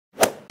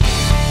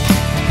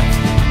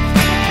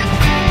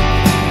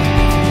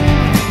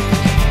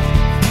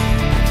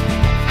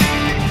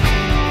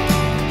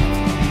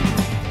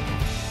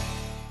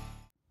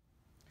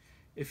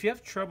If you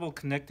have trouble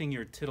connecting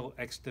your Tittle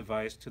X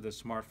device to the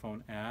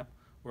smartphone app,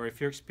 or if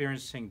you're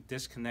experiencing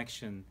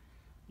disconnection,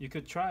 you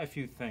could try a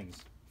few things.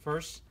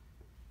 First,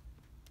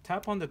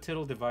 tap on the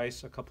Tittle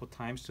device a couple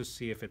times to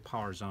see if it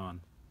powers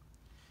on.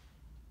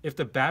 If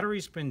the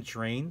battery's been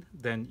drained,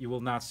 then you will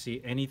not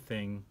see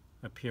anything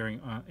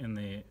appearing on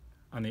the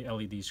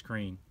LED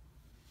screen.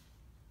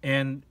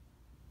 And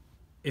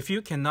if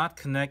you cannot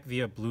connect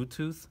via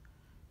Bluetooth,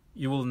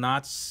 you will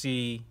not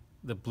see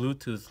the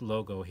Bluetooth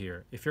logo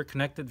here. If you're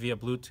connected via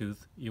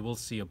Bluetooth, you will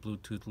see a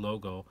Bluetooth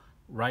logo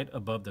right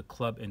above the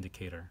club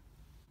indicator.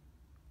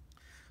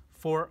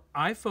 For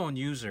iPhone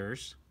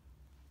users,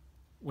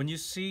 when you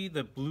see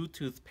the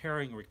Bluetooth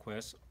pairing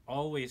request,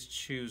 always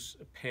choose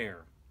a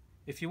pair.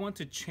 If you want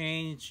to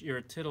change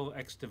your Tittle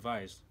X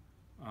device,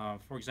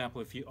 for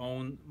example, if you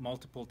own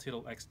multiple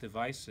Tittle X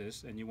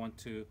devices and you want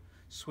to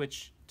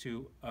switch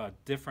to a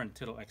different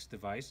Tittle X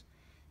device,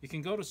 you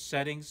can go to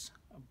Settings,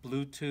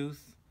 Bluetooth,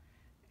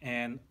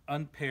 and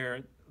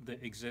unpair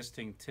the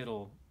existing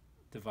Tittle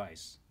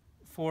device.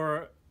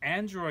 For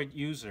Android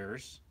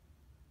users,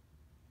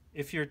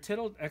 if your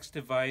Tittle X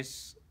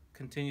device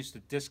continues to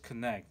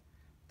disconnect,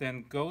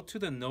 then go to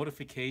the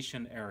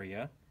notification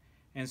area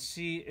and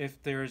see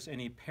if there's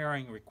any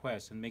pairing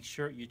requests and make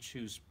sure you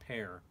choose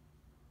pair.